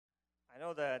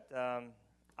know that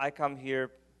I come here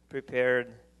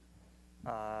prepared.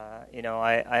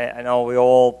 I know we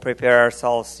all prepare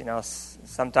ourselves.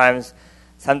 Sometimes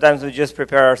we just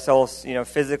prepare ourselves,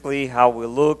 physically, how we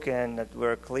look and that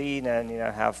we're clean and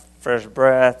have fresh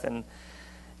breath and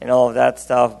all of that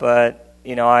stuff. But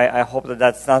I hope that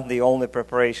that's not the only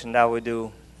preparation that we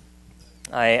do.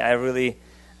 I really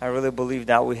believe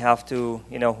that we have to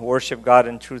worship God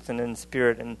in truth and in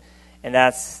spirit, and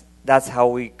that's how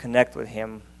we connect with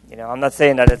Him. I'm not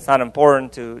saying that it's not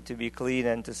important to be clean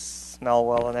and to smell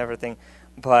well and everything,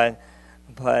 but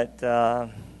God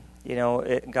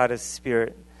is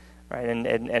spirit, right?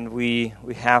 And we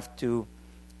have to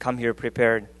come here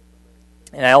prepared.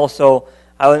 And I would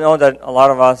know that a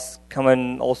lot of us come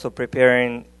in also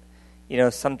preparing,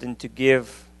 something to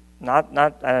give, not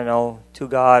I don't know, to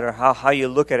God or how you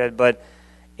look at it, but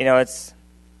it's,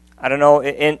 I don't know,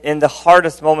 in the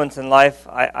hardest moments in life,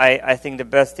 I think the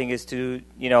best thing is to,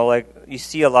 like you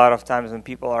see a lot of times when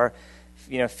people are,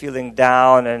 feeling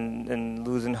down and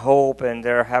losing hope and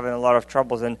they're having a lot of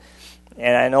troubles. And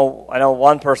I know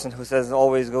one person who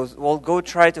always goes, well, go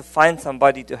try to find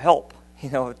somebody to help.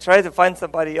 Try to find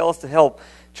somebody else to help.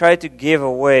 Try to give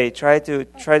away. Try to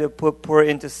pour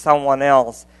into someone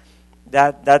else.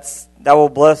 That will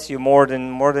bless you more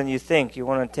than you think. You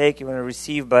want to take, you want to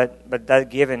receive, but that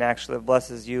giving actually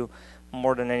blesses you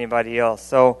more than anybody else.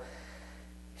 So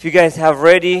if you guys have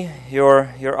ready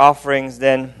your offerings,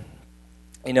 then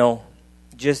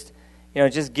just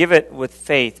give it with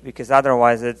faith, because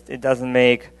otherwise it doesn't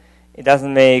make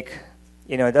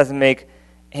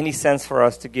any sense for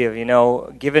us to give.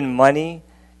 Giving money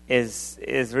is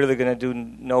really going to do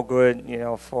no good,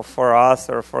 for us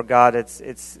or for God.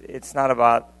 It's not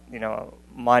about,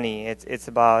 money. It's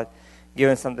about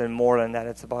giving something more than that.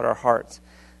 It's about our hearts.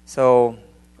 So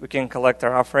we can collect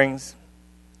our offerings.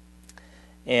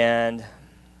 And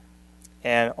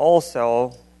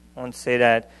also I want to say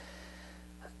that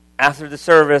after the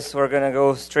service, we're going to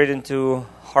go straight into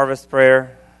harvest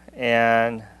prayer.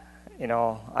 And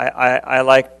I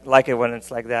like it when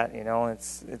it's like that.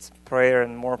 It's prayer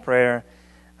and more prayer.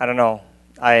 I don't know.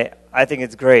 I think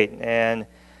it's great. And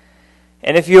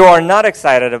if you are not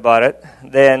excited about it,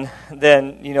 then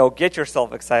get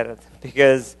yourself excited,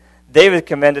 because David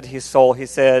commended his soul. He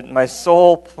said, "My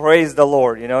soul praise the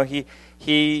Lord." He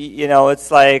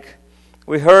it's like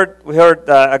we heard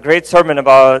a great sermon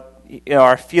about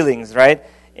our feelings, right?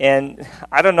 And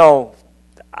I don't know.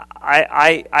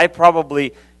 I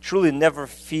probably truly never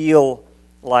feel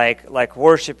like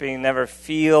worshiping, never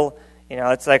feel,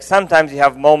 it's like sometimes you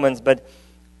have moments, but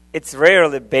it's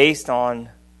rarely based on,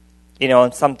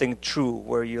 on something true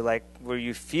where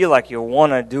you feel like you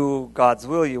want to do God's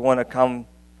will, you want to come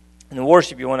and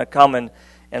worship, you want to come and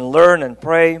learn and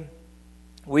pray.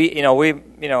 We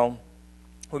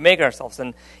make ourselves,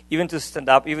 and even to stand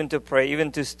up, even to pray,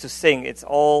 even to sing,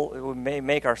 we may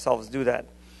make ourselves do that.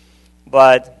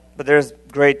 But there's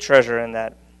great treasure in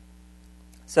that.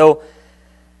 So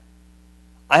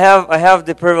I have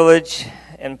the privilege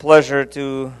and pleasure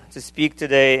to speak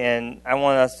today, and I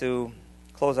want us to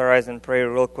close our eyes and pray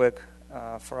real quick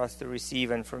for us to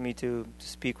receive and for me to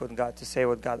speak with God, to say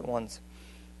what God wants.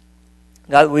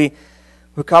 God, we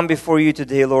come before you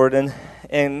today, Lord, and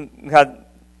God,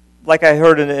 like I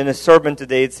heard in a sermon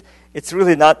today, it's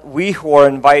really not we who are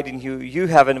inviting you. You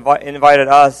have invited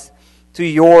us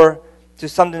to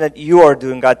something that you are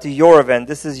doing, God, to your event.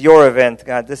 This is your event,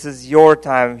 God. This is your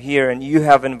time here, and you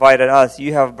have invited us.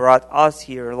 You have brought us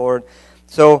here, Lord.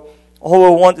 So all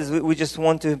we want is we just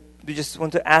want to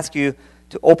ask you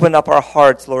to open up our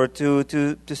hearts, Lord,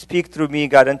 to speak through me,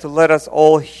 God, and to let us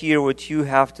all hear what you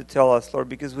have to tell us, Lord,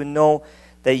 because we know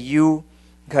that you,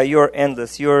 God, you are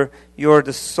endless. You're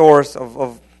the source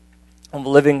of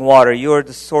living water. You are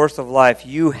the source of life.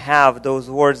 You have those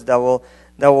words that will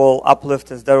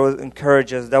uplift us, that will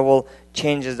encourage us, that will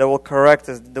change us, that will correct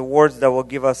us, the words that will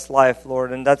give us life,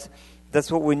 Lord. And that's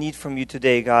what we need from you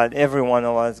today, God, every one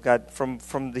of us, God,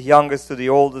 from the youngest to the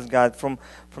oldest, God, from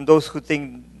those who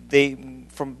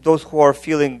from those who are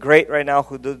feeling great right now,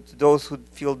 to those who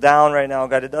feel down right now,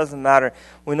 God, it doesn't matter.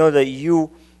 We know that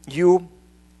you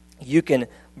can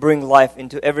bring life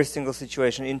into every single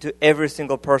situation, into every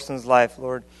single person's life,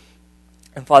 Lord.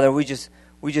 And Father, we just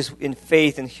in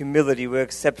faith and humility, we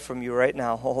accept from you right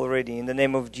now already. In the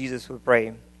name of Jesus we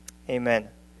pray. Amen.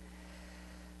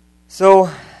 So,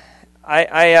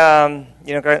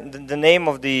 the name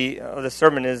of the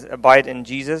sermon is Abide in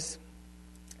Jesus.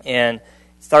 And it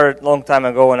started a long time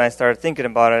ago when I started thinking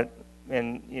about it.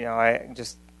 And, I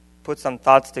just put some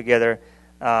thoughts together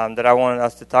that I wanted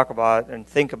us to talk about and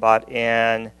think about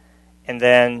and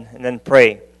then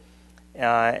pray.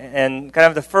 And kind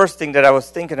of the first thing that I was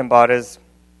thinking about is,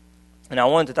 and I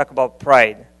wanted to talk about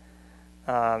pride.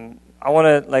 I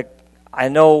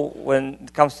know when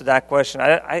it comes to that question,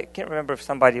 I can't remember if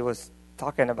somebody was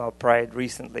talking about pride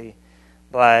recently,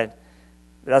 but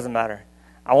it doesn't matter.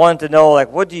 I wanted to know,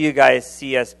 what do you guys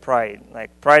see as pride?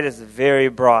 Pride is very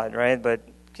broad, right? But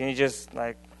can you just,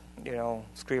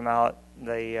 scream out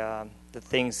the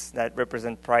things that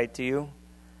represent pride to you?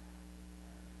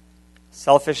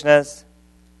 Selfishness.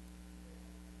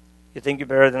 You think you're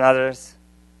better than others?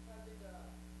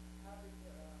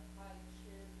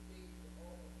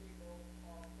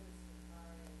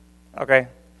 Okay.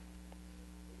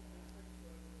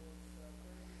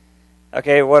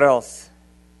 Okay, what else?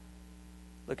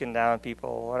 Looking down on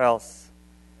people. What else?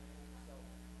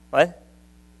 What?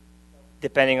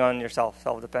 Depending on yourself.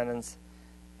 Self-dependence.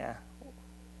 Yeah.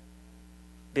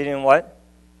 Being what?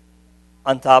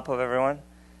 On top of everyone?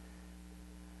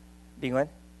 Being what?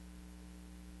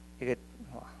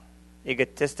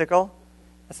 Egotistical?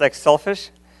 That's like selfish?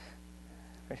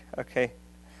 Okay.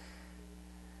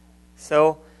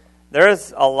 So,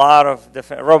 there's a lot of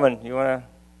different... Roman, you want to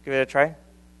give it a try?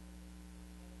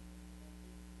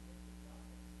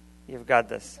 You've got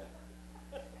this.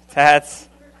 That's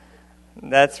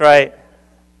right.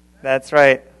 That's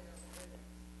right.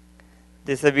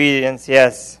 Disobedience,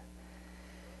 yes.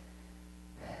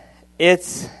 Pride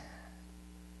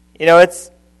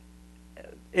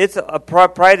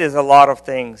is a lot of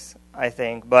things, I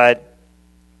think, but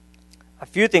a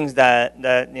few things that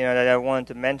I wanted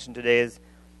to mention today is,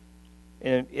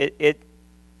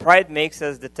 pride makes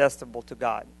us detestable to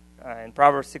God. In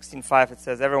Proverbs 16:5 it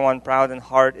says, "Everyone proud in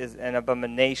heart is an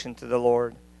abomination to the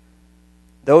Lord.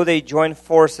 Though they join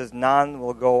forces, none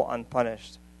will go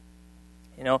unpunished."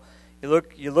 You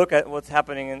look at what's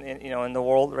happening in the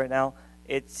world right now.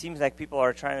 It seems like people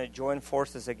are trying to join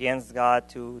forces against God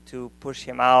to push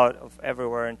Him out of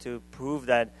everywhere and to prove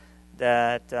that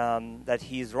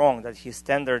He's wrong, that His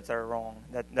standards are wrong,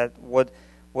 that what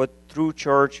true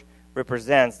church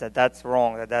represents, that's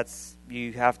wrong, that's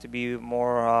you have to be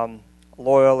more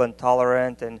loyal and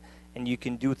tolerant, and you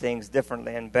can do things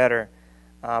differently and better.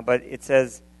 But it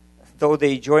says, though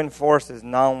they join forces,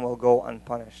 none will go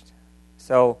unpunished.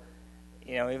 So,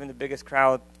 even the biggest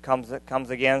crowd comes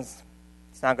against,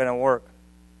 it's not going to work.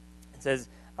 It says,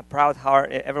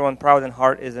 everyone proud in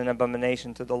heart is an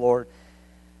abomination to the Lord.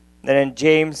 Then in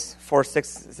James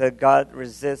 4:6 it said, God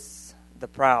resists the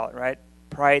proud, right?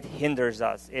 Pride hinders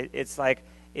us. It's like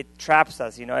it traps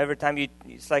us. Every time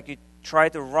it's like you try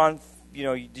to run,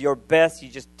 your best. You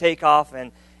just take off,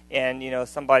 and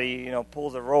somebody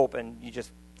pulls a rope, and you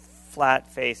just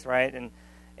flat face, right? And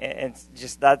it's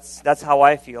just that's how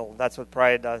I feel. That's what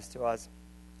pride does to us.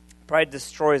 Pride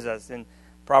destroys us. In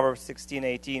Proverbs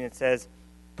 16:18 it says,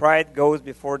 "Pride goes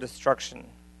before destruction,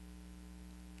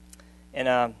 and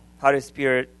a haughty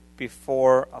spirit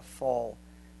before a fall."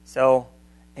 So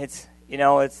it's.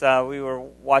 We were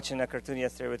watching a cartoon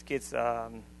yesterday with kids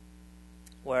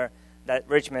where that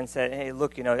rich man said, "Hey,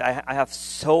 look, I have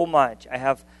so much. I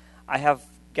have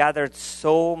gathered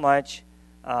so much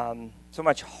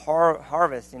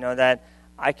harvest, that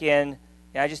I can.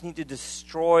 I just need to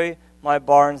destroy my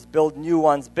barns, build new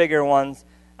ones, bigger ones.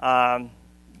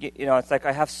 It's like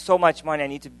I have so much money. I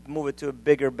need to move it to a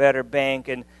bigger, better bank,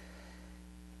 and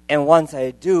once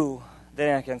I do,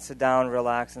 then I can sit down,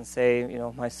 relax, and say,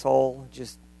 my soul,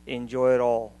 just enjoy it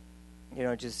all.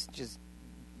 Just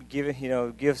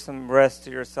give some rest to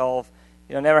yourself.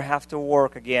 Never have to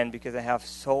work again because I have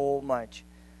so much."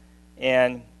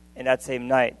 And that same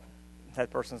night, that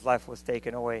person's life was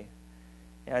taken away.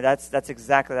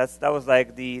 That was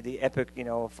like the epic,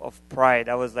 of pride.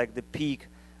 That was like the peak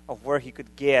of where he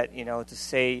could get, to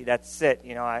say, that's it.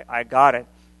 I got it.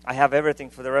 I have everything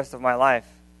for the rest of my life.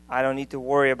 I don't need to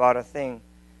worry about a thing.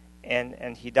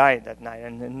 And he died that night.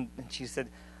 And she said,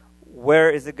 where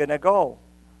is it going to go?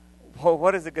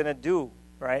 What is it going to do,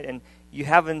 right? And you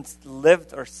haven't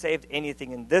lived or saved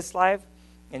anything in this life,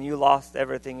 and you lost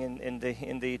everything in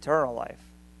the eternal life.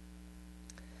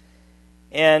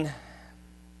 And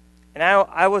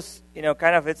I was,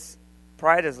 kind of,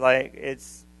 pride is like,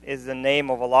 is the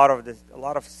name of a lot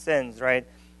of sins, right?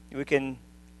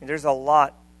 There's a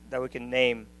lot that we can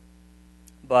name,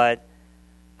 but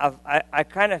I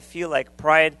kind of feel like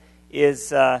pride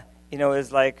is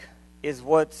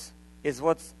what's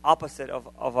opposite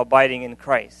of abiding in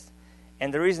Christ.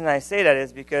 And the reason I say that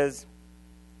is because,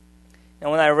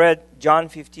 when I read John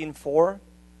 15:4,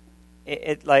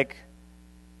 it like,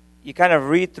 you kind of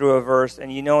read through a verse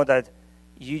and you know that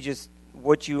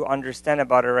what you understand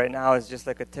about it right now is just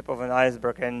like a tip of an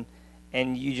iceberg, and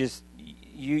you just,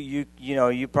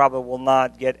 you probably will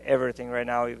not get everything right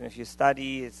now, even if you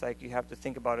study. It's like you have to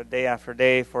think about it day after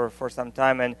day for some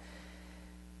time.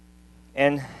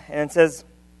 And it says,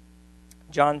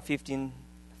 John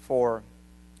 15:4,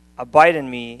 abide in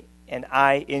me, and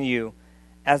I in you,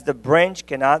 as the branch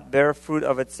cannot bear fruit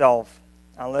of itself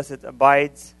unless it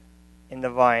abides in the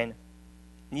vine,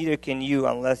 neither can you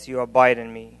unless you abide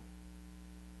in me.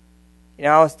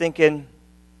 I was thinking,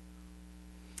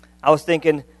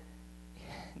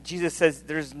 Jesus says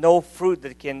there's no fruit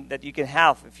that you can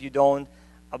have if you don't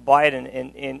abide in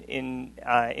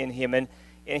Him. And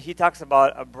He talks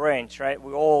about a branch, right?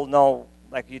 We all know,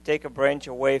 like, you take a branch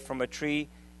away from a tree,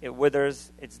 it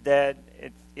withers, it's dead.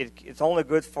 It's only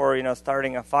good for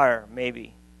starting a fire,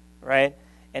 maybe, right?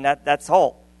 And that's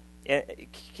all.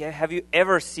 Have you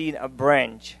ever seen a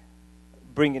branch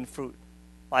bringing fruit?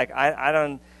 Like, I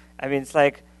don't. I mean, it's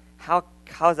like, how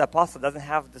is that possible? It doesn't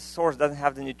have the source, doesn't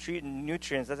have the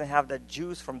nutrients, doesn't have the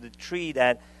juice from the tree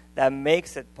that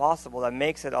makes it possible, that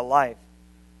makes it alive.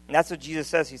 And that's what Jesus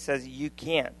says. He says, you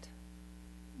can't.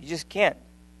 You just can't.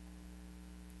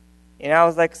 And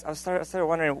I started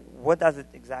wondering, what does it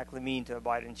exactly mean to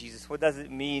abide in Jesus? What does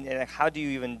it mean, and how do you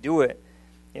even do it?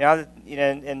 And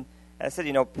I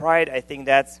said, pride. I think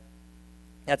that's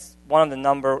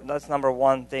number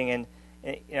one thing. And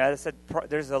as I said,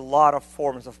 there's a lot of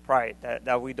forms of pride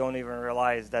that we don't even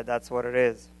realize that's what it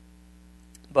is.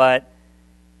 But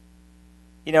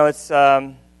it's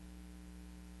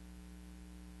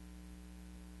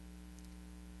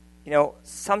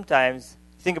sometimes,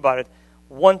 think about it,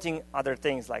 wanting other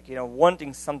things, like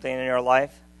wanting something in your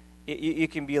life, you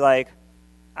can be like,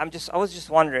 I was just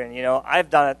wondering, I've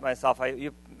done it myself. I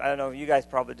don't know, you guys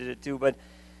probably did it too, but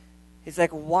it's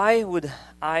like, why would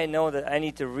I know that I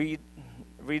need to read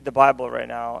the Bible right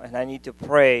now and I need to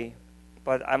pray,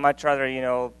 but I might rather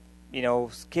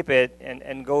skip it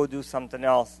and go do something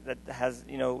else that has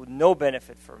no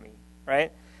benefit for me,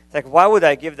 right? It's like, why would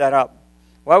I give that up?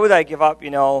 Why would I give up?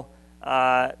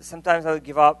 Sometimes I would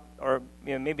give up, or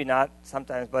maybe not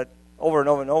sometimes, but over and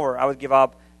over and over, I would give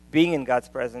up being in God's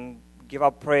presence, give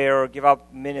up prayer, or give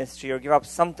up ministry, or give up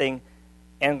something,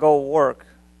 and go work.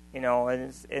 We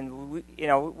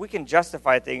can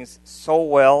justify things so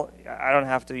well. I don't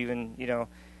have to even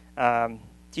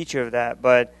teach you of that,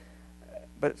 but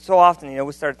so often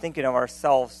we start thinking of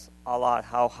ourselves a lot,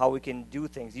 how we can do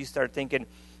things. You start thinking,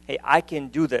 hey, I can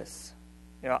do this.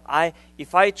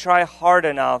 If I try hard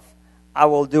enough, I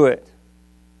will do it.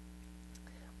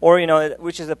 Or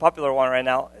which is a popular one right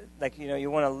now. Like you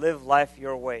want to live life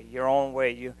your way, your own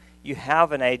way. You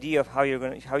have an idea of how you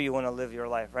want to live your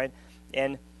life, right?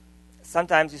 And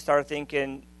sometimes you start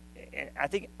thinking, I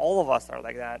think all of us are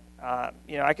like that. I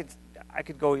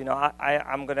could go,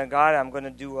 I'm going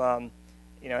to do,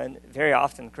 and very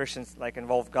often Christians like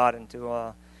involve God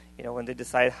into, when they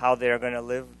decide how they're going to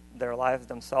live their lives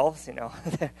themselves,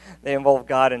 they involve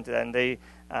God into that, and they,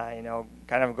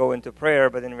 kind of go into prayer,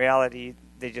 but in reality,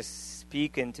 they just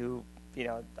speak into,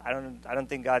 I don't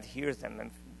think God hears them,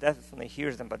 and definitely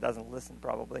hears them, but doesn't listen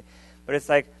probably. But it's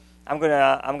like, I'm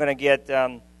gonna get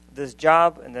this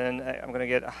job, and then I'm gonna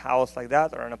get a house like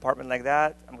that or an apartment like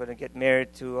that. I'm gonna get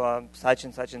married to such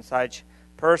and such and such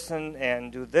person,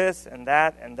 and do this and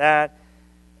that and that,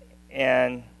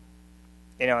 and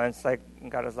it's like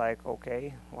God is like,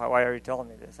 okay, why are you telling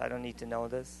me this? I don't need to know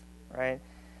this, right?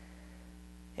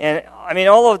 And I mean,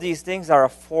 all of these things are a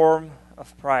form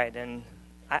of pride, and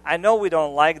I know we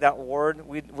don't like that word.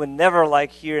 We never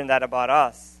like hearing that about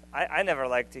us. I never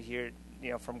like to hear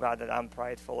from God that I'm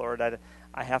prideful or that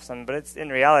I have something. But it's in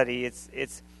reality,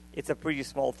 it's a pretty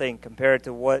small thing compared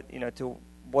to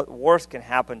what worse can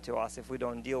happen to us if we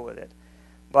don't deal with it.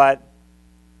 But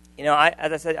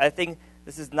as I said, I think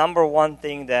this is number one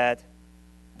thing that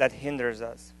hinders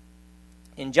us.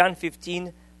 In John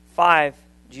 15:5,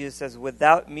 Jesus says,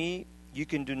 "Without me, you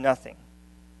can do nothing."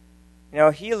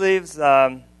 He leaves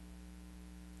like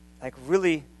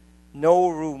really no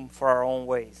room for our own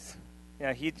ways.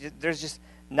 There's just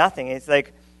nothing. It's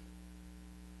like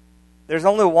there's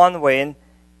only one way, and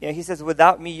he says,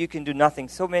 "Without me, you can do nothing."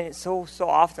 So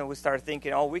often we start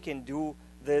thinking, "Oh, we can do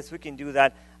this, we can do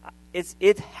that."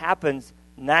 It happens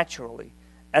naturally.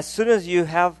 As soon as you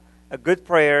have a good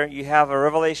prayer, you have a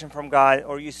revelation from God,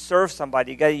 or you serve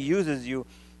somebody, God uses you,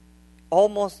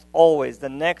 almost always the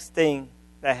next thing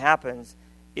that happens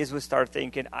is we start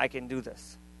thinking, I can do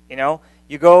this. You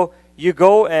go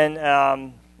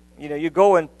and you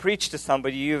go and preach to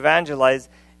somebody, you evangelize,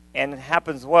 and it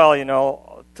happens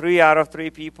well. 3 out of 3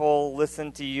 people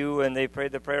listen to you and they pray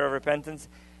the prayer of repentance,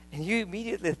 and you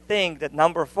immediately think that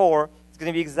number 4 is going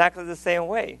to be exactly the same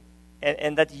way.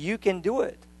 and that you can do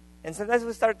it. And sometimes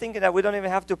we start thinking that we don't even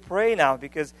have to pray now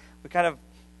because we kind of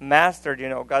mastered,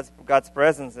 God's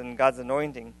presence and God's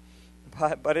anointing.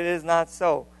 But it is not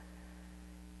so.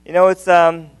 It's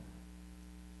I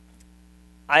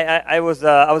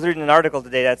was reading an article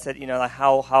today that said, like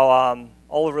how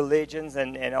all religions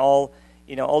and all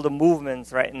all the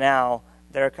movements right now,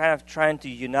 they're kind of trying to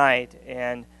unite,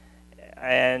 and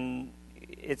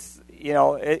it's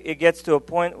it gets to a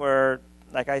point where,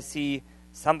 like, I see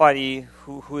somebody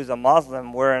who is a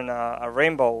Muslim wearing a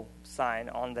rainbow sign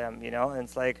on them, and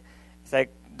it's like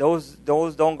those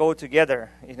don't go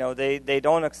together, they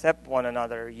don't accept one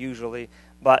another usually.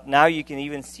 But now you can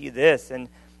even see this, and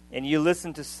you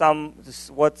listen to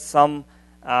what some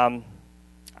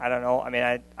I don't know. I mean,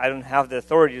 I don't have the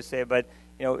authority to say, but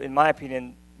in my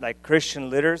opinion, like Christian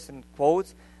leaders and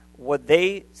quotes, what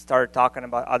they start talking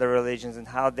about other religions and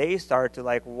how they start to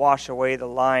like wash away the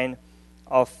line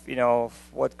of of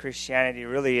what Christianity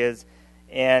really is,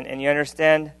 and you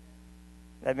understand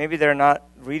that maybe they're not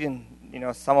reading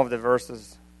some of the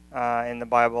verses in the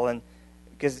Bible, and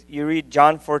because you read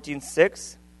John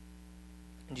 14:6,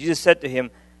 Jesus said to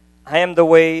him, "I am the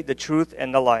way, the truth,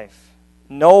 and the life.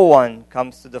 No one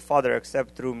comes to the Father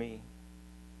except through me."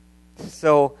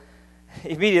 So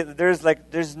immediately there's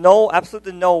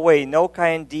absolutely no way, no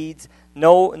kind deeds,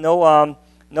 no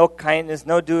kindness,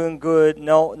 no doing good,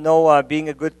 no being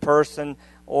a good person,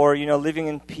 or living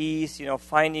in peace,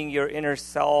 finding your inner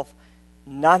self.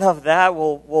 None of that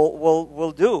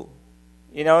will do.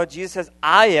 Jesus says,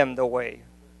 "I am the way,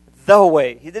 the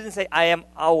way." He didn't say, "I am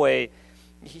a way."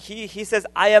 He says,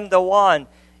 "I am the one."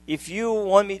 If you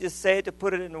want me to say it, to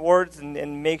put it in words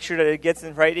and make sure that it gets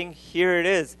in writing, here it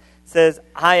is. It says,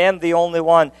 "I am the only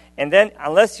one." And then,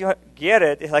 unless you get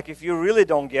it, like if you really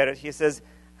don't get it, he says,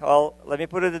 well, let me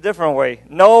put it a different way.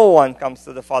 No one comes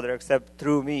to the Father except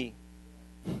through me.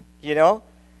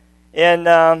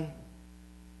 And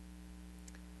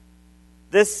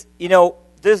this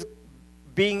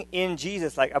being in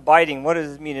Jesus, like abiding, what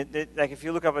does it mean? Like if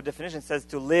you look up a definition, it says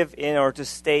to live in or to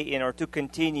stay in or to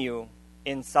continue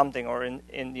in something or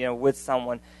in with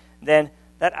someone. Then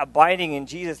that abiding in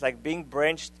Jesus, like being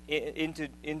branched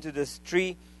into this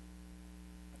tree,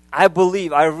 I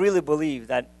really believe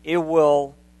that it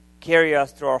will carry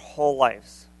us through our whole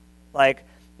lives. Like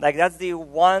that's the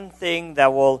one thing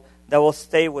that will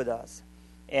stay with us.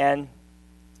 And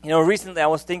recently I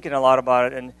was thinking a lot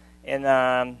about it, and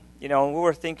we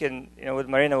were thinking, with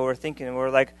Marina, we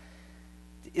were like,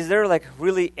 is there like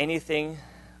really anything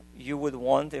you would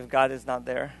want if God is not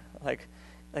there? Like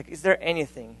is there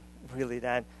anything really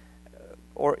that,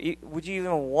 or would you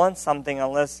even want something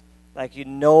unless like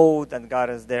that God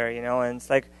is there? And it's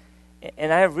like,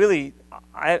 and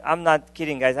I'm not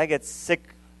kidding, guys. I get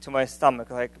sick to my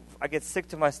stomach. Like I get sick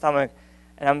to my stomach,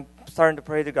 and I'm starting to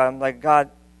pray to God. I'm like,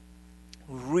 God,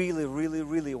 really, really,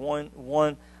 really want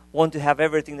to have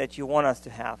everything that you want us to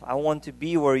have. I want to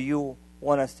be where you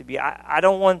want us to be. I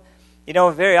don't want,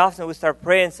 very often we start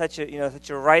praying such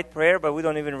a right prayer, but we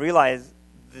don't even realize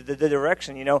the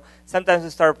direction. Sometimes we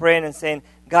start praying and saying,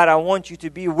 God, I want you to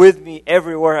be with me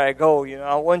everywhere I go.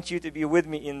 I want you to be with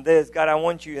me in this. God, I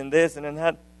want you in this and in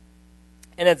that.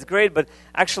 And it's great, but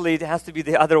actually it has to be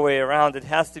the other way around. It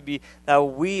has to be that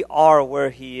we are where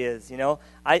He is.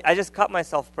 I just caught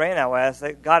myself praying that way. I was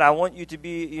like, God, I want you to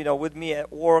be, with me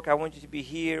at work. I want you to be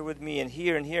here with me and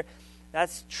here and here.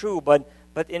 That's true, but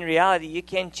in reality, you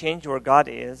can't change where God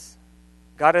is.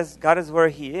 God is where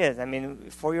He is. I mean,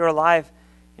 for your life,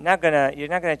 you're not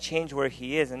gonna change where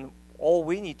He is. And all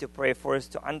we need to pray for is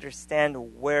to understand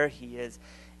where He is.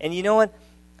 And you know what?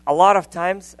 A lot of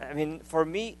times, I mean, for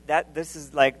me, this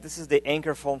is the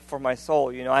anchor for my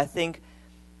soul. I think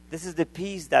this is the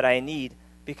peace that I need,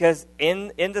 because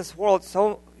in this world,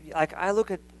 so like I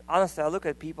look at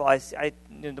people.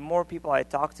 The more people I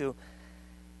talk to,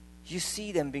 you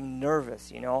see them being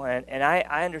nervous, and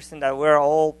I understand that we're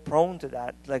all prone to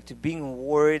that, like to being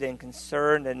worried and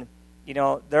concerned. And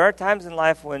there are times in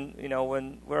life when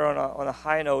we're on a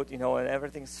high note, and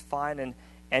everything's fine,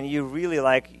 and you really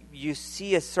you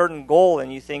see a certain goal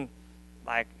and you think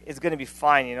like it's going to be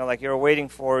fine, like you're waiting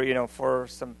for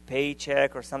some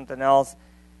paycheck or something else.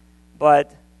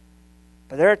 But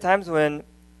there are times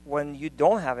when you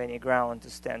don't have any ground to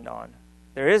stand on.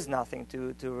 There is nothing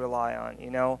to rely on,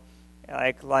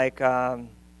 like I'm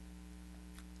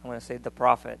going to say the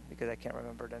prophet, because I can't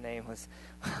remember the name, was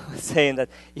saying that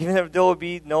even if there will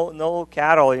be no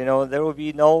cattle, there will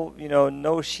be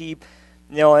no sheep,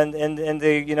 and there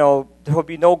will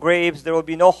be no grapes, there will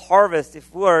be no harvest.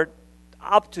 If we are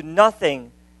up to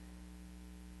nothing,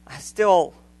 I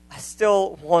still I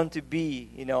still want to be,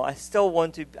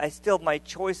 my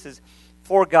choices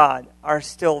for God are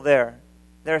still there.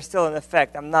 They're still in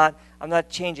effect. I'm not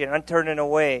changing. I'm not turning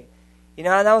away. And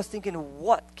I was thinking,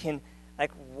 what can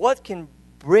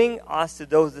bring us to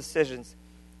those decisions?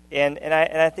 And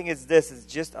I think it's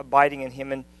just abiding in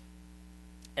Him. And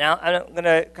I'm going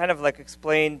to kind of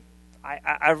explain.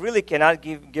 I really cannot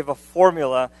give a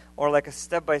formula or a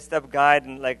step-by-step guide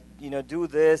and do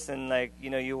this and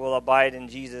you will abide in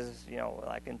Jesus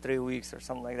in 3 weeks or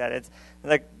something like that. It's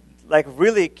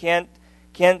really can't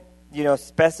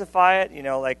specify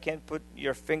it, can't put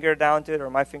your finger down to it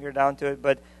or my finger down to it,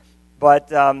 but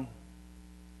I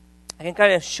can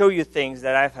kind of show you things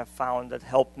that I have found that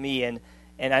help me, and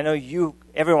I know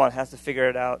everyone has to figure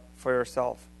it out for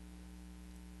yourself.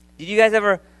 Did you guys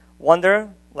ever wonder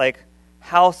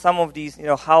how some of these,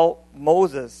 how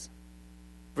Moses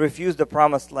refused the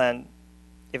promised land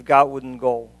if God wouldn't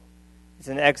go? It's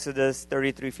in Exodus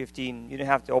 33:15. You don't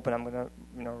have to open. I'm going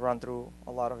to run through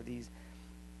a lot of these.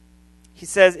 He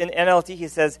says in NLT, he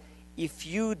says, if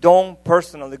you don't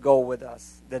personally go with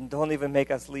us, then don't even make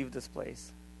us leave this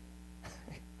place.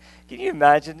 Can you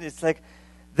imagine? It's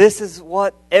this is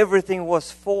what everything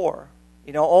was for.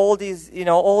 All these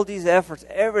efforts,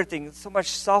 everything, so much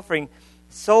suffering,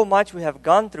 so much we have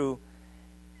gone through.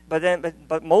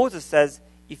 But Moses says,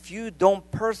 if you don't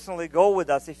personally go with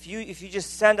us, if you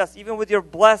just send us, even with your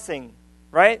blessing,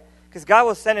 right? Because God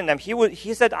was sending them.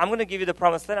 He said, I'm going to give you the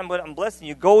promised land. I'm blessing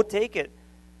you. Go take it.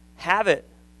 Have it.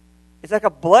 It's like a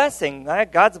blessing, right?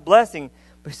 God's blessing.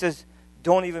 But He says,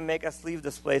 don't even make us leave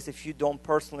this place if you don't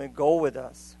personally go with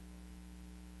us.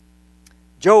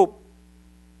 Job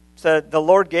said, the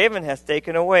Lord gave and has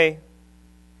taken away.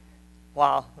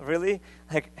 Wow, really?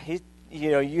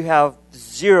 You have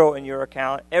zero in your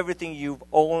account. Everything you've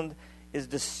owned is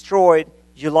destroyed.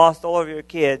 You lost all of your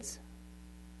kids.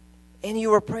 And you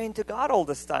were praying to God all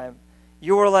this time.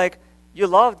 You were you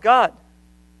loved God.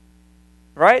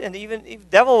 Right? And even if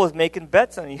devil was making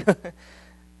bets on you.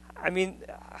 I mean,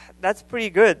 that's pretty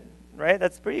good. Right?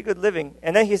 That's pretty good living.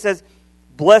 And then he says,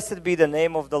 blessed be the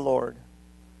name of the Lord.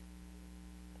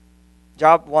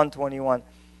 Job 121.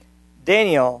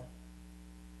 Daniel,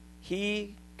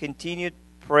 he continued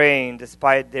praying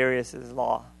despite Darius's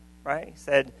law. Right? He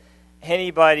said,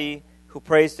 anybody who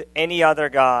prays to any other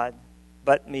God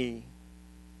but me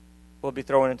will be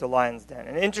thrown into lion's den.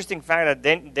 An interesting fact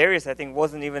that Darius, I think,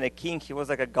 wasn't even a king. He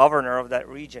was a governor of that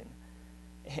region.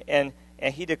 And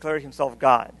he declared himself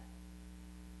God.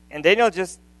 And Daniel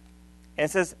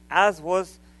and says, as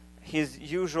was his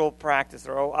usual practice,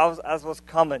 or as was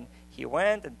common, he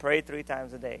went and prayed 3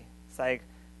 times a day. It's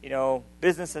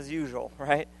business as usual,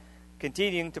 right?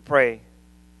 Continuing to pray.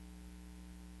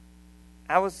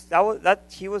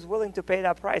 He was willing to pay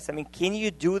that price. I mean, can you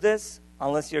do this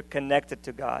unless you're connected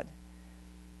to God?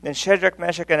 Then Shadrach,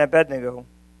 Meshach, and Abednego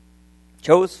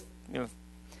chose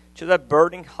a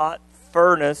burning hot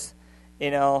furnace,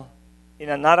 not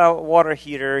a water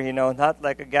heater, not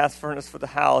like a gas furnace for the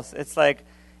house. It's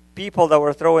people that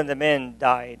were throwing them in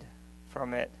died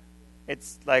from it.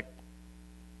 It's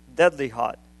deadly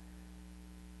hot.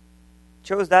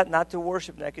 Chose that not to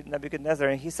worship Nebuchadnezzar.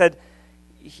 And he said,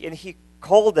 he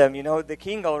called them, the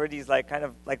king already is kind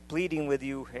of pleading with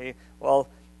you, hey, well,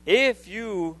 if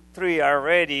you 3 are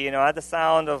ready, at the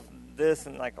sound of this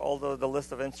and all the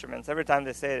list of instruments, every time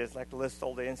they say it, it's list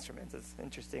all the instruments. It's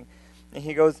interesting. And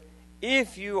he goes,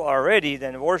 if you are ready,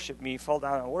 then worship me, fall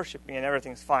down and worship me, and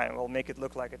everything's fine. We'll make it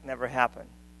look like it never happened,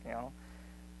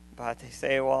 But they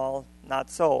say, well, not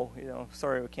so,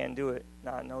 sorry, we can't do it.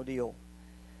 No deal.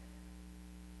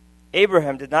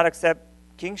 Abraham did not accept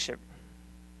kingship.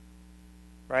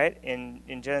 Right?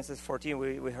 In Genesis 14,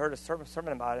 we heard a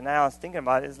sermon about it, and now I was thinking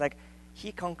about it. It's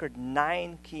he conquered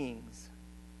 9 kings.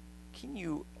 Can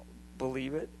you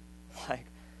believe it?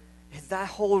 It's that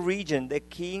whole region, the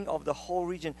king of the whole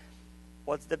region.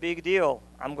 What's the big deal?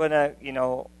 I'm going to,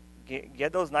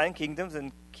 get those 9 kingdoms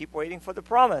and keep waiting for the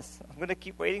promise. I'm going to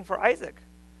keep waiting for Isaac.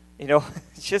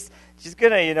 Just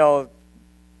going to,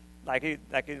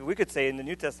 we could say in the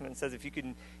New Testament, it says if you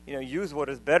can, use what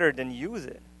is better, then use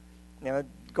it.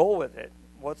 Go with it.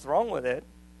 What's wrong with it?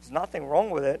 There's nothing wrong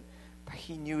with it. But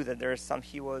he knew that there is some.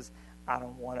 I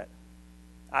don't want it.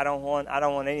 I don't want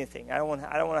anything. I don't want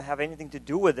to have anything to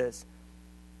do with this.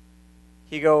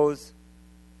 He goes.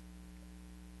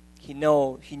 He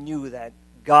knew that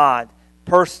God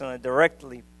personally,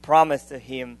 directly promised to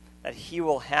him that he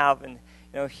will have, and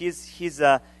his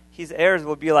heirs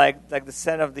will be like the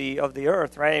sand of the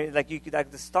earth, right? Like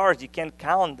the stars, you can't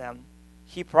count them.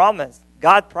 He promised.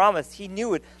 God promised. He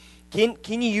knew it.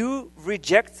 Can you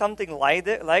reject something like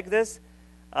this?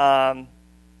 Can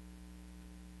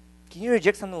you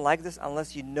reject something like this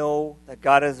unless you know that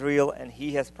God is real and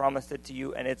He has promised it to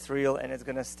you and it's real and it's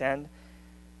going to stand?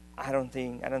 I don't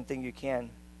think you can.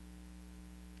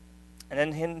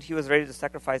 And then he was ready to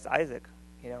sacrifice Isaac.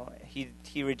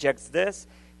 He rejects this,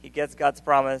 he gets God's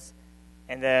promise,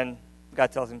 and then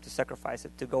God tells him to sacrifice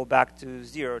it, to go back to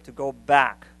zero, to go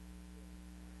back.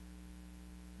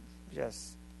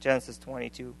 Just Genesis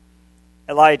 22.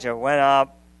 Elijah went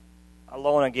up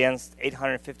alone against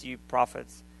 850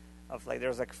 prophets.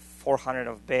 There's 400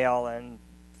 of Baal and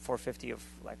 450 of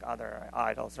other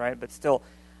idols, right? But still,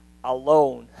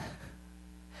 alone.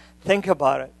 Think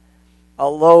about it.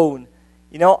 Alone.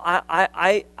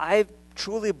 I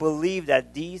truly believe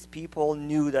that these people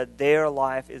knew that their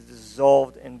life is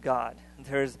dissolved in God.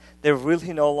 They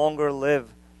really no longer live.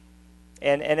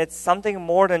 And it's something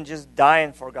more than just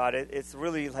dying for God. It's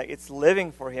really it's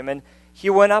living for Him. And he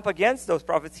went up against those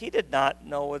prophets. He did not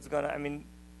know what's going to,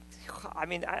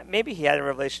 maybe he had a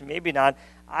revelation, maybe not.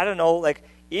 I don't know.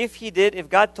 If he did, if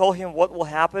God told him what will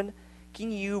happen,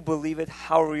 can you believe it,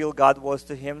 how real God was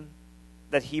to him,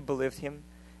 that he believed Him?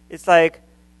 It's I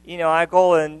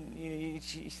go and,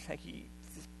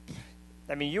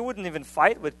 you wouldn't even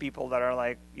fight with people that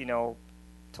are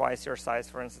twice your size,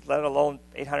 for instance, let alone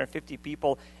 850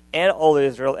 people, and all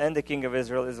Israel, and the king of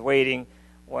Israel is waiting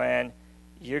when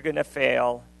you're going to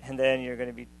fail, and then you're going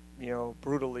to be,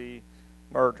 brutally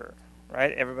murdered,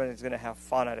 right? Everybody's going to have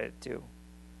fun at it too.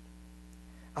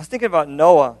 I was thinking about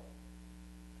Noah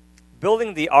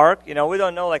building the ark. We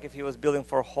don't know if he was building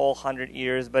for a whole 100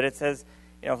 years, but it says,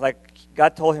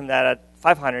 God told him that at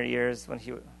 500 years, when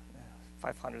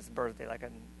 500's birthday,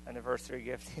 an anniversary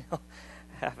gift,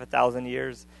 half 1,000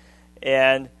 years,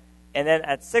 and then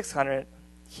at 600,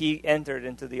 he entered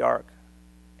into the ark.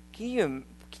 Can you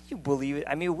believe it?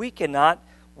 We cannot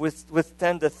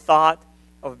withstand the thought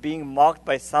of being mocked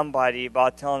by somebody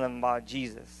about telling them about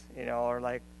Jesus,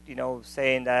 or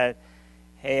saying that,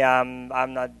 hey, I'm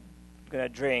not going to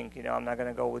drink, I'm not going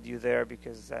to go with you there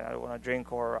because I don't want to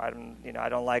drink, or I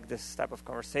don't like this type of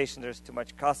conversation. There's too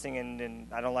much cussing, and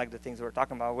I don't like the things we're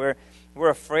talking about. We're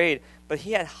afraid. But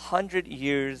he had 100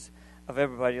 years of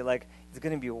everybody it's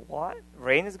going to be what?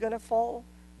 Rain is going to fall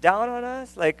down on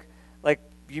us?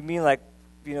 You mean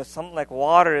something like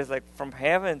water is from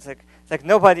heaven? It's like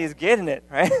nobody is getting it,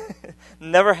 right?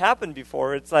 Never happened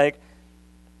before. It's I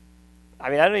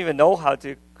don't even know how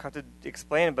to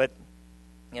explain it, but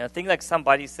think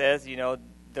somebody says,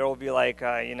 there will be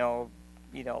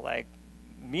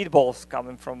meatballs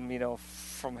coming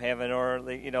from heaven, or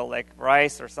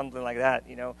rice or something like that,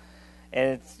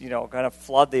 and it's going to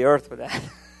flood the earth with that,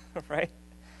 right?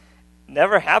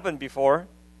 Never happened before,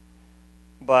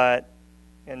 but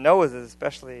Noah's is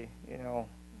especially,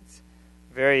 it's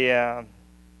very,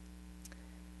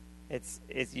 it's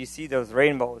you see those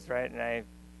rainbows, right? And I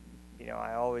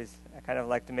kind of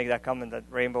like to make that comment that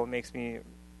rainbow makes me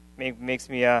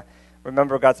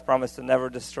remember God's promise to never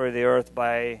destroy the earth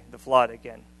by the flood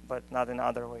again, but not in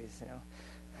other ways,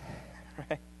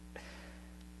 right?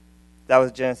 That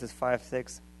was Genesis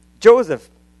 5:6. Joseph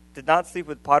did not sleep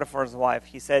with Potiphar's wife.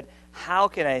 He said, how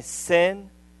can I sin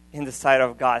in the sight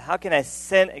of God? How can I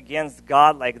sin against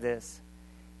God like this?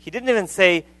 He didn't even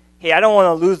say, hey, I don't want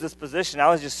to lose this position. I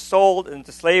was just sold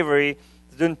into slavery.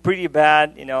 It's doing pretty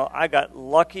bad. I got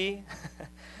lucky.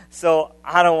 So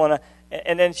I don't want to.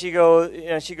 And then she goes,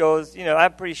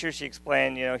 I'm pretty sure she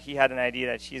explained, he had an idea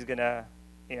that she's going to,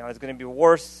 it's going to be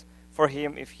worse for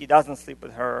him if he doesn't sleep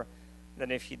with her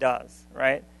than if he does,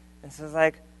 right? And so it's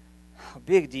a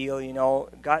big deal,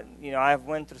 God, I've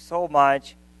went through so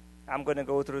much. I'm going to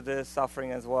go through this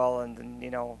suffering as well, and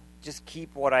then, just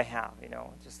keep what I have,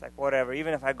 just whatever,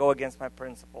 even if I go against my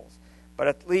principles. But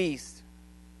at least,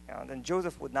 then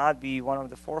Joseph would not be one of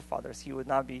the forefathers. He would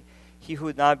not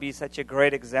be such a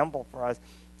great example for us.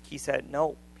 He said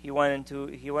no. He went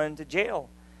into jail.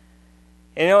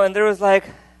 And there was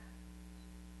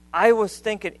I was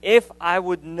thinking, if I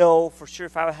would know for sure,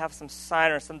 if I would have some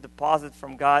sign or some deposit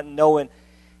from God, knowing,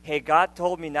 hey, God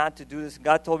told me not to do this.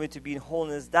 God told me to be in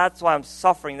holiness. That's why I'm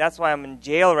suffering. That's why I'm in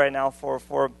jail right now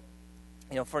for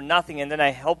nothing. And then I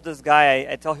help this guy.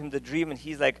 I tell him the dream, and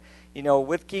he's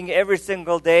with King every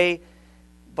single day.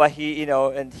 But he,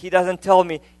 and he doesn't tell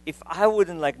me. If I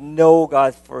wouldn't know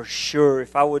God for sure,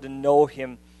 if I wouldn't know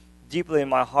Him deeply in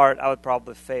my heart, I would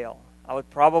probably fail. I would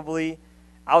probably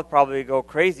go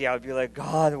crazy. I would be like,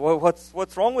 God,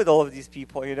 what's wrong with all of these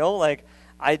people?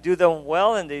 I do them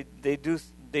well, and they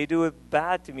do it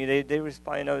bad to me. They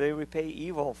respond. They repay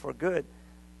evil for good.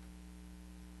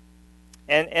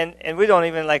 And we don't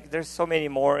even there's so many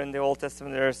more in the Old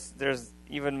Testament. There's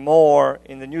even more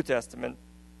in the New Testament.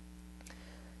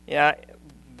 Yeah,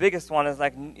 biggest one is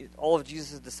like all of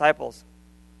Jesus' disciples,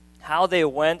 how they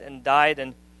went and died.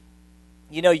 And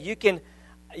you can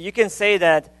say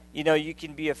that you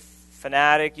can be a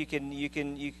fanatic, you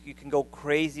can go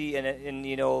crazy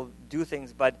and do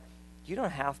things, but you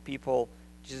don't have people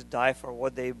just die for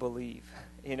what they believe.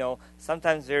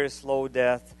 Sometimes very slow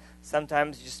death.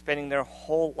 Sometimes just spending their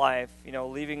whole life,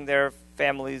 leaving their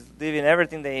families, leaving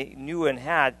everything they knew and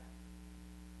had.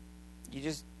 You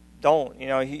just don't,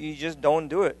 you just don't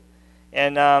do it.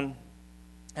 And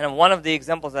one of the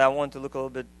examples that I want to look a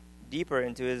little bit deeper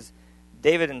into is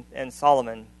David and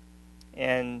Solomon.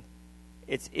 And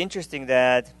it's interesting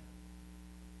that,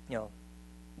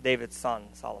 David's son,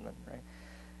 Solomon, right?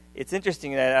 It's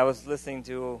interesting that I was listening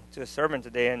to a sermon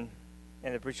today, and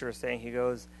the preacher was saying, he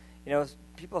goes,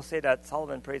 people say that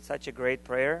Solomon prayed such a great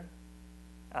prayer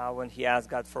when he asked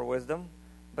God for wisdom,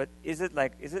 but is it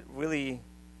really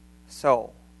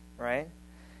so, right?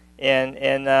 And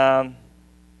it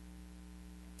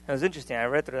was interesting. I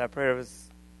read through that prayer. It was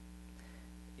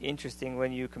interesting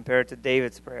when you compare it to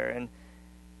David's prayer. And,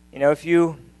 if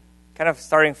you kind of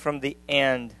starting from the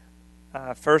end,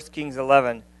 1 Kings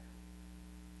 11,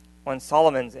 when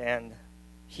Solomon's end,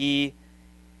 he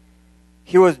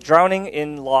was drowning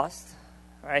in lust,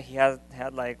 right? He had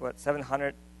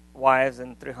 700 wives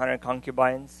and 300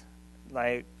 concubines.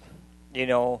 In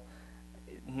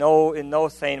no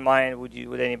sane mind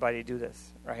would anybody do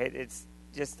this, right? It's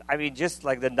just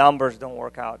like the numbers don't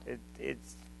work out.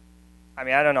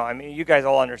 I don't know. You guys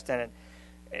all understand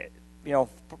it.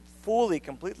 Fully,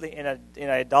 completely in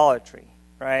idolatry,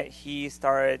 right? He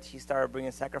started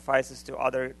bringing sacrifices to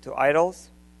idols.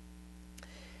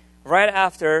 Right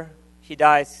after he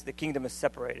dies, the kingdom is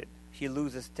separated. He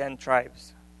loses 10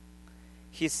 tribes.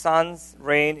 His son's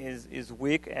reign is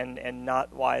weak and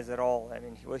not wise at all.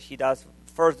 What he does,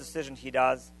 first decision he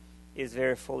does is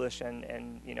very foolish,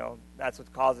 and that's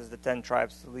what causes the 10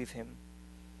 tribes to leave him.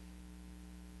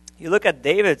 You look at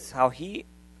David's, how he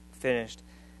finished.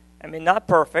 Not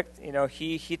perfect.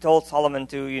 He told Solomon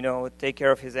to, take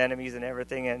care of his enemies and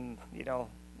everything, and, he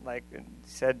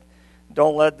said,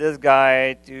 don't let this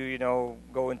guy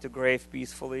go into grave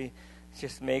peacefully.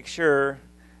 Just make sure,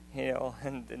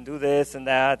 and do this and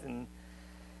that.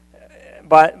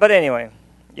 But anyway,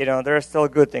 there are still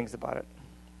good things about it.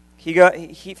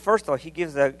 He first of all, he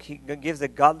gives a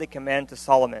godly command to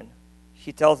Solomon.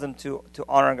 He tells him to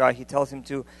honor God. He tells him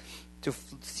to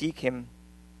seek Him.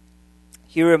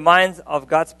 He reminds of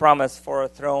God's promise for a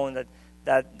throne,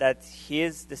 that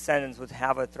his descendants would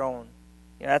have a throne.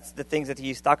 That's the things that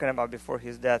he's talking about before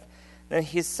his death. Then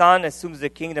his son assumes the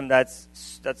kingdom that's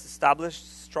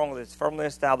established strongly, it's firmly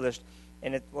established,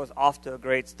 and it was off to a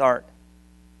great start.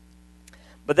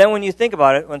 But then when you think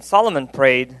about it, when Solomon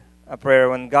prayed a prayer,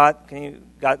 when God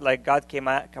came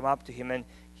up to him and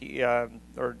he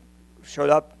or showed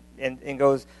up and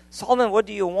goes, Solomon, what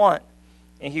do you want?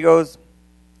 And he goes,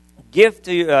 give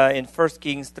to in 1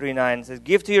 Kings 3:9 it says,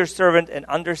 give to your servant an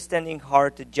understanding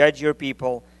heart to judge your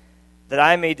people, that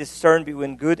I may discern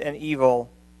between good and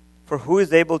evil. For who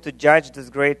is able to judge this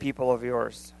great people of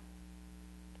yours?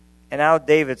 And now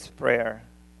David's prayer,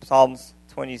 Psalms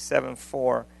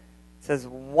 27:4 says,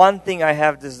 one thing I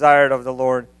have desired of the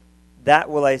Lord, that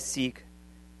will I seek,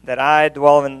 that I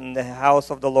dwell in the house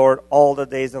of the Lord all the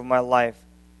days of my life,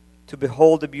 to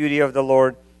behold the beauty of the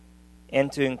Lord and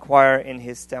to inquire in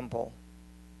His temple.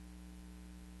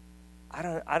 I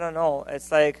don't know.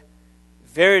 It's like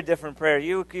very different prayer.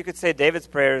 You could say David's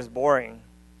prayer is boring.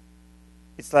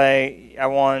 It's like, I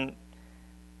want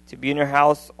to be in your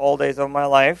house all days of my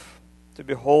life, to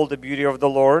behold the beauty of the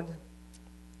Lord,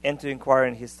 and to inquire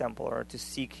in His temple, or to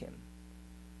seek Him.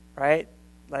 Right?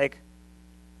 Like,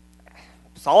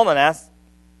 Solomon asked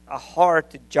a heart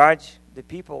to judge the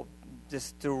people,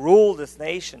 just to rule this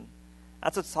nation.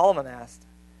 That's what Solomon asked.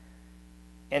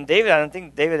 And David, I don't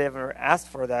think David ever asked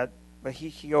for that, but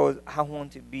he goes, I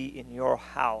want to be in your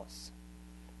house.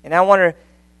 And I wonder,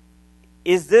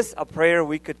 is this a prayer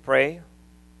we could pray?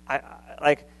 I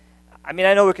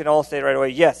know we can all say right away,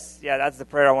 yes, yeah, that's the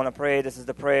prayer I want to pray. This is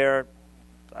the prayer.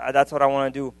 That's what I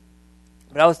want to do.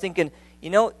 But I was thinking,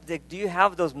 do you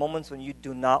have those moments when you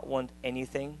do not want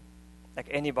anything? Like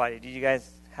anybody, do you guys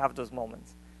have those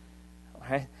moments?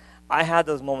 Right? I had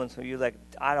those moments where you're like,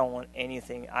 I don't want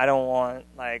anything. I don't want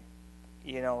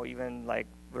even like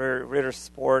Ritter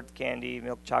Sport candy,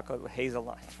 milk chocolate with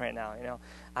hazelnut right now.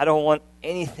 I don't want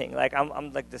anything. Like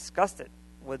I'm like disgusted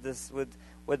with this,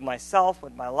 with myself,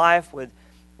 with my life, with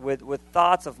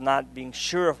thoughts of not being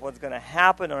sure of what's going to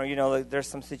happen, or like there's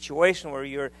some situation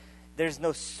where there's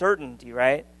no certainty,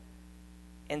 right?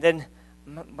 And then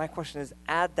my question is,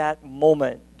 at that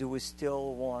moment, do we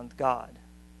still want God?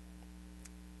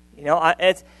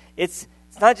 It's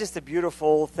not just a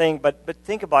beautiful thing, but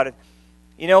think about it.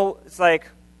 It's like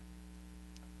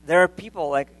there are people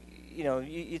like,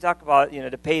 you talk about,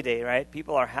 the payday, right?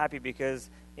 People are happy because,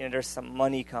 there's some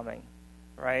money coming,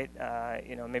 right?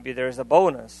 Maybe there's a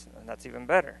bonus, and that's even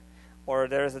better. Or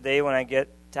there's a day when I get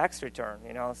tax return.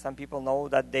 Some people know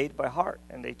that date by heart,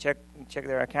 and they check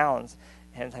their accounts.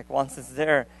 And like once it's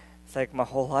there, it's like my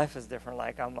whole life is different.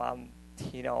 Like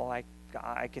I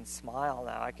can smile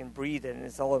now, I can breathe, and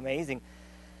it's all amazing.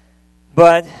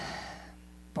 But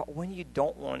when you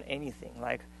don't want anything,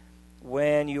 like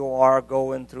when you are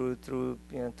going through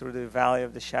the valley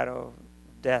of the shadow of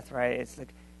death, right? It's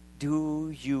like,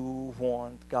 do you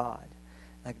want God?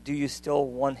 Like, do you still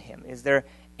want Him? Is there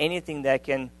anything that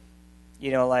can,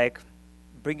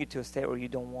 bring you to a state where you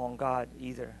don't want God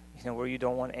either? Where you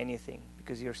don't want anything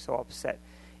because you're so upset.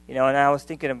 And I was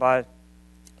thinking about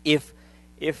if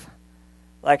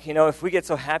we get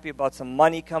so happy about some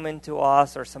money coming to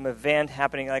us or some event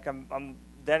happening, like I'm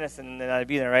Dennis and I'd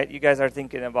be there, right? You guys are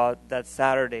thinking about that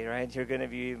Saturday, right? You're going to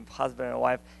be husband and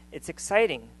wife. It's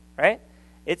exciting, right?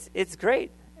 It's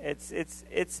great.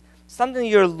 It's something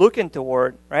you're looking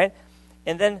toward, right?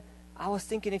 And then I was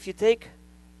thinking, if you think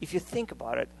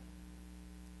about it,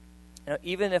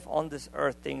 even if on this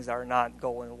earth things are not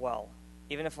going well,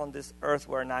 even if on this earth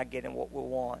we're not getting what we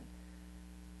want,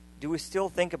 do we still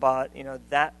think about,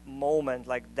 that moment,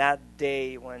 like that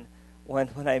day when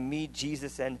I meet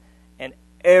Jesus and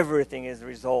everything is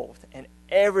resolved and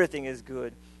everything is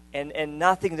good and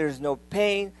nothing, there's no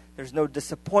pain, there's no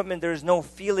disappointment, there's no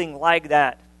feeling like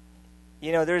that.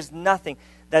 There's nothing.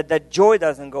 That joy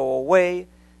doesn't go away.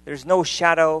 There's no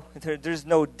shadow. There's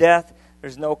no death.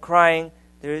 There's no crying.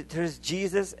 There's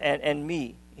Jesus and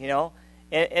me,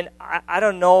 And I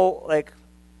don't know, like,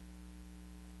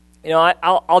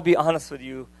 I'll be honest with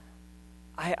you.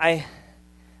 I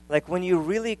like when you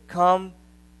really come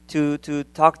to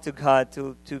talk to God,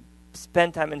 to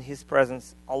spend time in His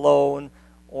presence alone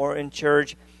or in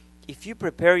church, if you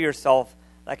prepare yourself,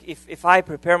 like if I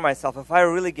prepare myself, if I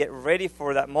really get ready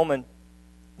for that moment,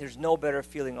 there's no better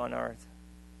feeling on earth.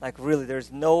 Like really,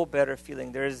 there's no better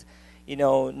feeling. There's,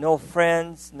 no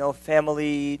friends, no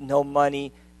family, no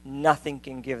money, nothing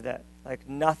can give that. Like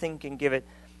nothing can give it.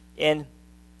 And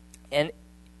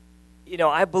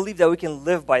I believe that we can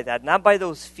live by that, not by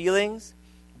those feelings,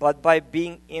 but by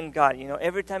being in God.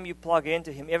 Every time you plug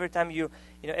into Him, every time you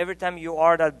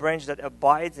are that branch that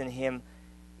abides in Him,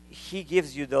 He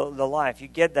gives you the life. You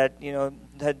get that,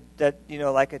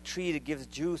 like a tree that gives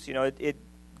juice, it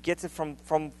gets it from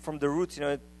the roots,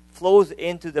 it flows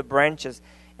into the branches,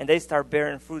 and they start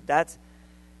bearing fruit.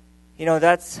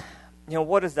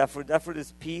 What is that fruit? That fruit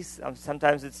is peace.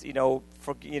 Sometimes it's,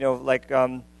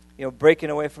 breaking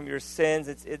away from your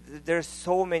sins. There's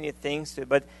so many things to it,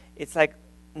 but it's like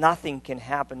nothing can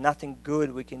happen, nothing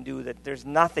good we can do. That there's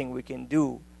nothing we can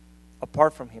do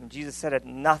apart from Him. Jesus said it,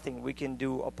 nothing we can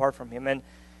do apart from Him. And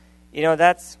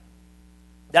that's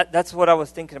what I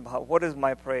was thinking about. What is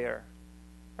my prayer,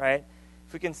 right?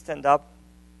 If we can stand up,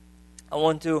 I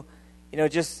want to,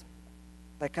 just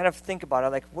like kind of think about it.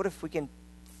 Like, what if we can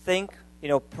think,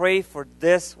 pray for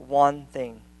this one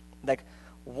thing, like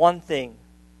one thing.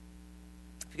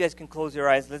 If you guys can close your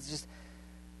eyes, let's just,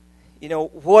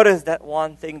 what is that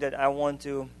one thing that I want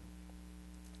to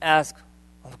ask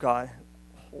of God?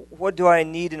 What do I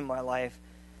need in my life?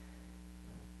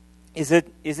 Is it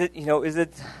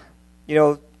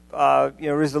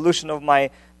resolution of my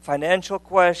financial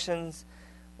questions,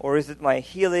 or is it my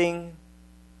healing,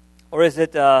 or is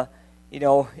it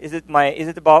is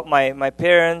it about my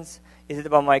parents? Is it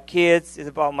about my kids? Is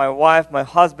it about my wife, my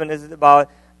husband? Is it about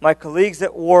my colleagues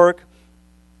at work?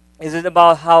 Is it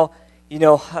about how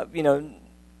well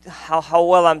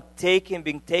I'm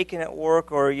being taken at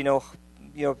work, or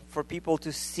for people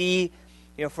to see,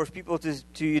 for people to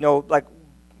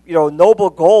noble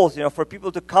goals, for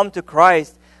people to come to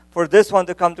Christ, for this one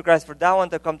to come to Christ, for that one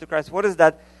to come to Christ. What is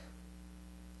that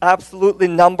absolutely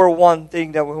number one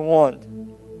thing that we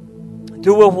want?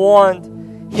 Do we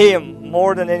want Him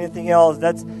more than anything else?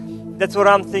 That's what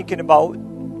I'm thinking about.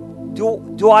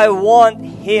 Do I want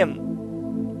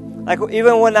Him? Like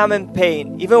even when I'm in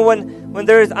pain, even when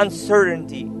there is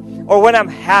uncertainty, or when I'm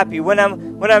happy, when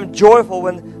I'm joyful,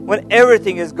 when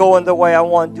everything is going the way I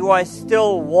want, do I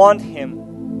still want Him?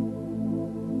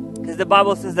 Because the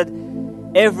Bible says that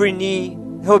there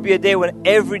will be a day when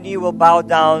every knee will bow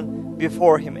down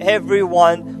before Him.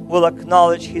 Everyone will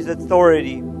acknowledge His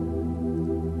authority.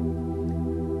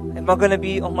 Am I going to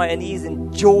be on my knees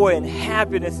in joy and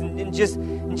happiness and just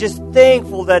and just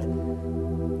thankful that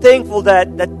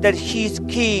He's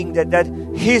King, that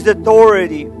His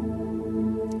authority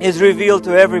is revealed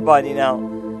to everybody now?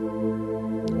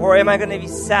 Or am I going to be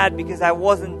sad because I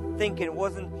wasn't thinking,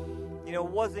 wasn't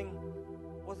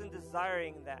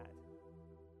desiring that?